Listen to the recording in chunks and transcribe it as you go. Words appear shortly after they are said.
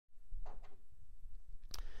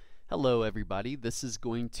Hello everybody, this is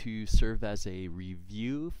going to serve as a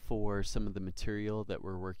review for some of the material that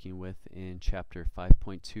we're working with in chapter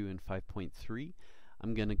 5.2 and 5.3.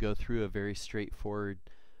 I'm going to go through a very straightforward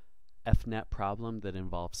FNet problem that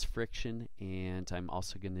involves friction, and I'm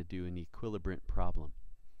also going to do an equilibrant problem.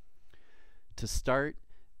 To start,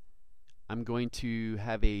 I'm going to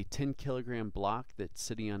have a 10 kilogram block that's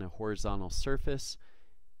sitting on a horizontal surface.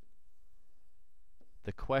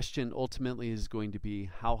 The question ultimately is going to be,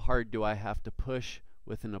 how hard do I have to push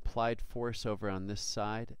with an applied force over on this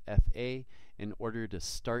side, FA, in order to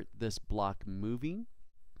start this block moving?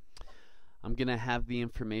 I'm going to have the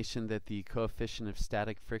information that the coefficient of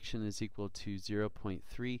static friction is equal to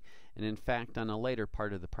 0.3, and in fact on a later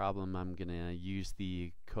part of the problem I'm going to use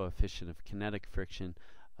the coefficient of kinetic friction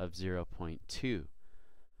of 0.2.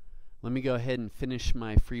 Let me go ahead and finish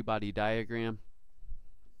my free body diagram.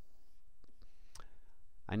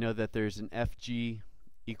 I know that there's an Fg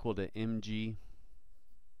equal to mg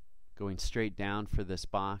going straight down for this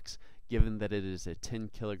box. Given that it is a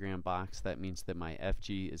 10 kilogram box, that means that my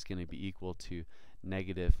Fg is going to be equal to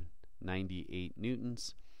negative 98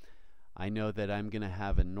 newtons. I know that I'm going to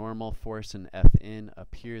have a normal force in Fn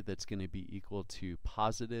up here that's going to be equal to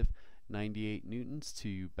positive 98 newtons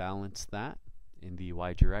to balance that in the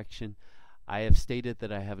y direction. I have stated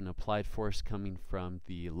that I have an applied force coming from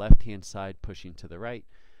the left-hand side pushing to the right.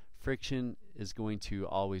 Friction is going to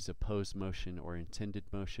always oppose motion or intended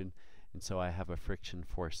motion, and so I have a friction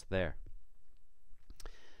force there.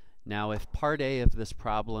 Now, if part A of this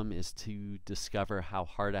problem is to discover how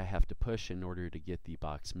hard I have to push in order to get the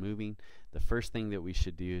box moving, the first thing that we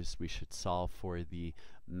should do is we should solve for the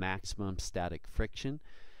maximum static friction.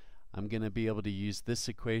 I'm going to be able to use this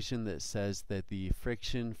equation that says that the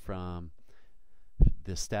friction from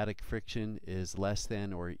the static friction is less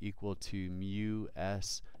than or equal to mu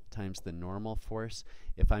s times the normal force.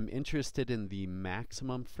 If I'm interested in the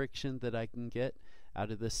maximum friction that I can get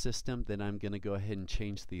out of this system, then I'm going to go ahead and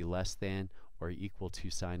change the less than or equal to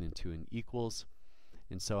sign into an equals.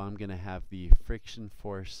 And so I'm going to have the friction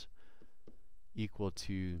force equal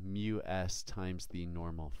to mu s times the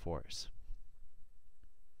normal force.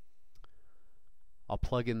 I'll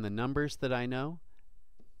plug in the numbers that I know.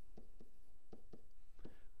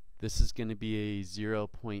 This is going to be a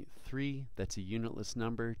 0.3, that's a unitless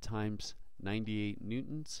number, times 98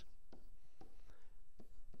 newtons.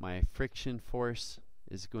 My friction force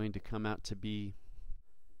is going to come out to be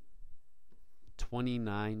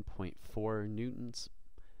 29.4 newtons.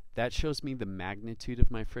 That shows me the magnitude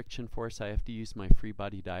of my friction force. I have to use my free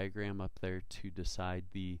body diagram up there to decide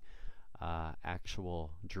the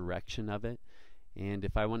actual direction of it. And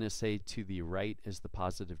if I want to say to the right is the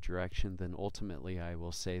positive direction, then ultimately I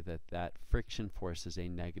will say that that friction force is a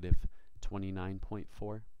negative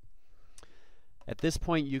 29.4. At this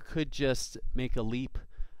point, you could just make a leap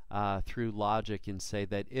through logic and say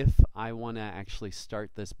that if I want to actually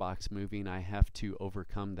start this box moving, I have to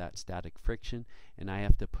overcome that static friction, and I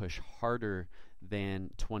have to push harder than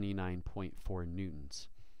 29.4 newtons.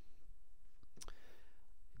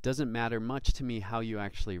 It doesn't matter much to me how you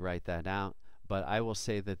actually write that out, but I will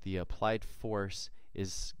say that the applied force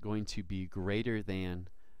is going to be greater than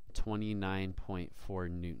 29.4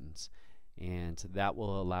 newtons. And that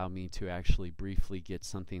will allow me to actually briefly get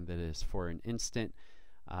something that is, for an instant,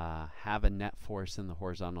 have a net force in the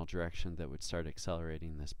horizontal direction that would start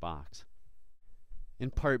accelerating this box. In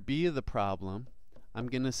part B of the problem, I'm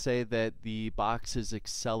going to say that the box is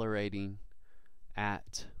accelerating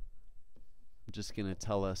at, I'm just going to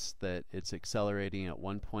tell us that it's accelerating at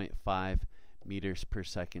 1.5 meters per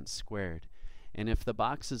second squared. And if the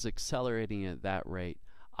box is accelerating at that rate,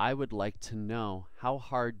 I would like to know how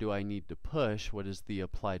hard do I need to push, what is the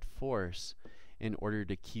applied force, in order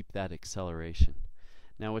to keep that acceleration.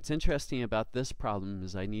 Now what's interesting about this problem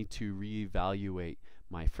is I need to reevaluate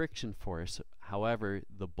my friction force. However,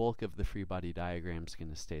 the bulk of the free body diagram is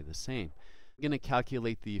going to stay the same. I'm going to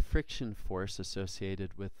calculate the friction force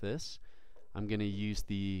associated with this. I'm going to use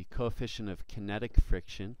the coefficient of kinetic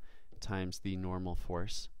friction times the normal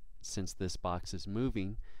force, since this box is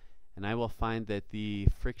moving, and I will find that the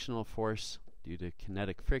frictional force due to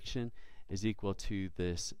kinetic friction is equal to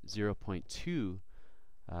this 0.2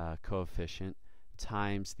 coefficient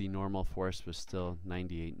times the normal force was still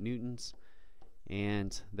 98 newtons,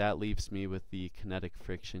 and that leaves me with the kinetic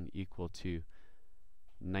friction equal to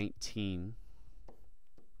 19.6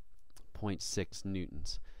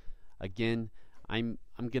 newtons. Again, I'm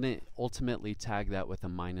going to ultimately tag that with a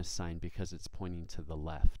minus sign because it's pointing to the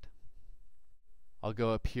left. I'll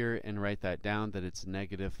go up here and write that down, that it's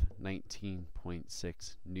negative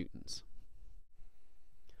 19.6 newtons.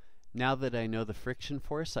 Now that I know the friction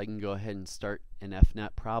force, I can go ahead and start an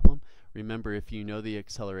F-net problem. Remember, if you know the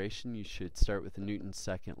acceleration, you should start with Newton's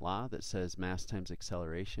second law that says mass times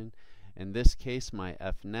acceleration. In this case, my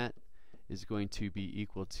F-net is going to be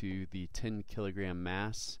equal to the 10 kilogram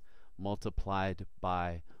mass multiplied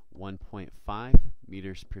by 1.5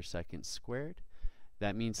 meters per second squared.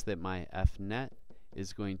 That means that my F-net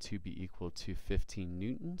is going to be equal to 15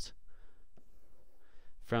 newtons.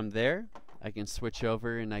 From there, I can switch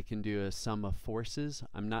over and I can do a sum of forces.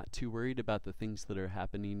 I'm not too worried about the things that are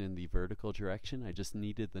happening in the vertical direction. I just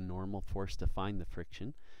needed the normal force to find the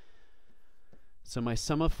friction. So my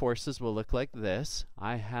sum of forces will look like this.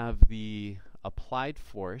 I have the applied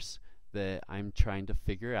force that I'm trying to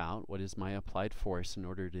figure out. What is my applied force in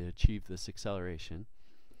order to achieve this acceleration?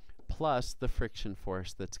 Plus the friction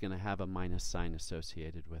force that's going to have a minus sign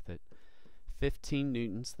associated with it. 15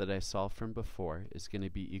 newtons that I saw from before is going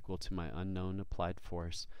to be equal to my unknown applied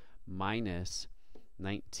force minus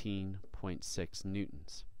 19.6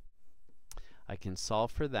 newtons. I can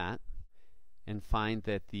solve for that and find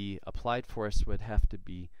that the applied force would have to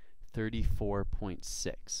be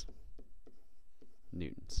 34.6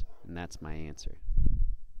 newtons, and that's my answer.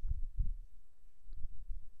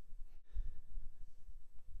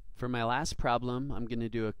 For my last problem, I'm going to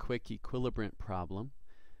do a quick equilibrant problem.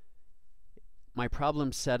 My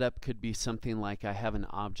problem setup could be something like I have an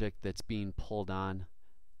object that's being pulled on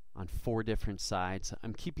 4 different sides.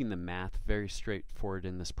 I'm keeping the math very straightforward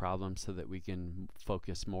in this problem so that we can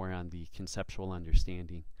focus more on the conceptual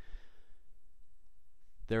understanding.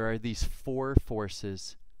 There are these 4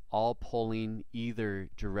 forces all pulling either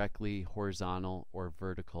directly horizontal or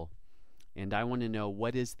vertical. And I want to know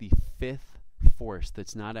what is the 5th force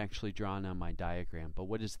that's not actually drawn on my diagram, but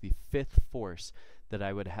what is the 5th force that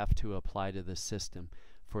I would have to apply to the system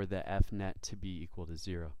for the F-net to be equal to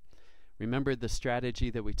 0. Remember, the strategy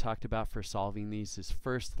that we talked about for solving these is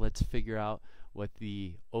first let's figure out what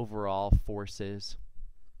the overall force is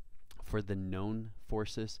for the known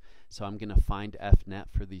forces. So I'm going to find F-net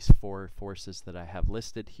for these 4 forces that I have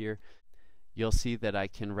listed here. You'll see that I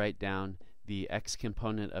can write down the x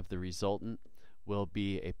component of the resultant will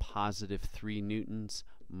be a positive 3 newtons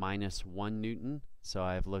minus 1 newton. So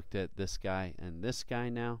I've looked at this guy and this guy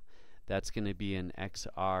now. That's going to be an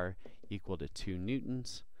XR equal to 2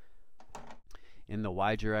 newtons. In the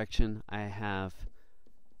y direction, I have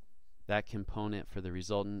that component for the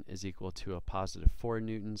resultant is equal to a positive 4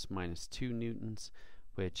 newtons minus 2 newtons,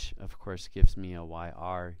 which of course gives me a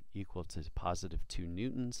YR equal to positive 2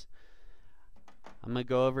 newtons. I'm going to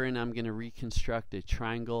go over and I'm going to reconstruct a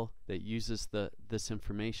triangle that uses this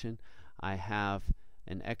information. I have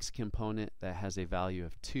an x component that has a value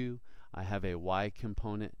of 2. I have a y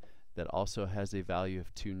component that also has a value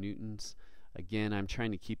of 2 newtons. Again, I'm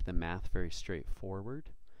trying to keep the math very straightforward.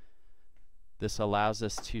 This allows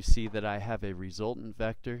us to see that I have a resultant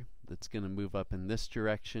vector that's going to move up in this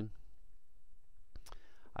direction.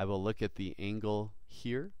 I will look at the angle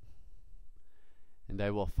here, and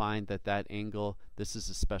I will find that that angle, this is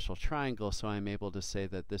a special triangle, so I'm able to say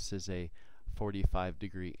that this is a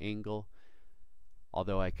 45-degree angle,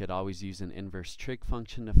 although I could always use an inverse trig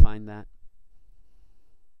function to find that.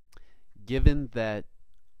 Given that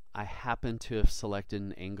I happen to have selected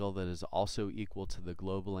an angle that is also equal to the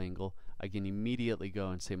global angle, I can immediately go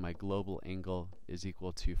and say my global angle is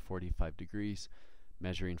equal to 45 degrees,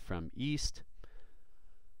 measuring from east.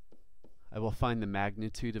 I will find the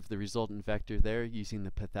magnitude of the resultant vector there using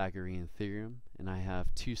the Pythagorean theorem, and I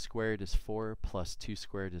have 2 squared is 4 plus 2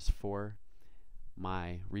 squared is 4.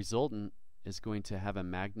 My resultant is going to have a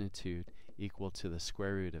magnitude equal to the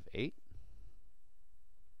square root of 8.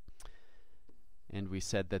 And we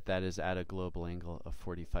said that that is at a global angle of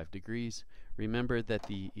 45 degrees. Remember that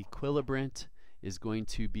the equilibrant is going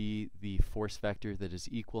to be the force vector that is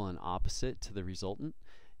equal and opposite to the resultant.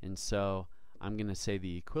 And so I'm going to say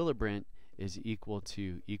the equilibrant is equal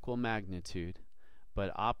to equal magnitude,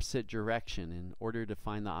 but opposite direction. In order to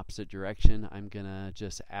find the opposite direction, I'm going to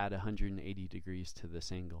just add 180 degrees to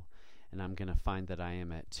this angle. And I'm going to find that I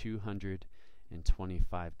am at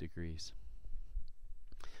 225 degrees.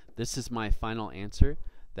 This is my final answer.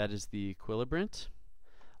 That is the equilibrant.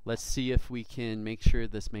 Let's see if we can make sure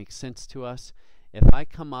this makes sense to us. If I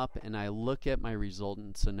come up and I look at my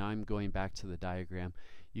resultant, so now I'm going back to the diagram,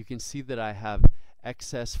 you can see that I have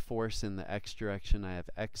excess force in the x direction, I have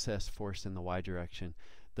excess force in the y direction.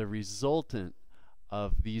 The resultant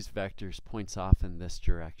of these vectors points off in this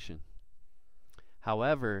direction.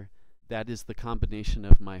 However, that is the combination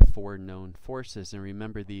of my 4 known forces, and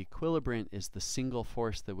remember the equilibrant is the single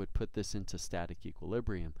force that would put this into static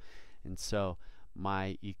equilibrium. And so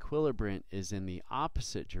my equilibrant is in the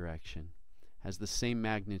opposite direction, has the same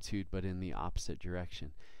magnitude but in the opposite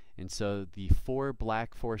direction. And so the 4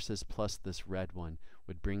 black forces plus this red one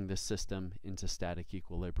would bring the system into static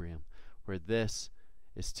equilibrium, where this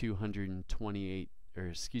is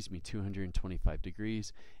 225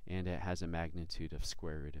 degrees, and it has a magnitude of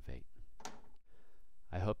square root of 8.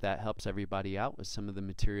 I hope that helps everybody out with some of the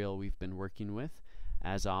material we've been working with.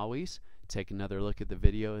 As always, take another look at the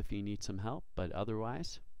video if you need some help, but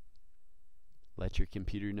otherwise, let your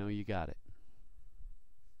computer know you got it.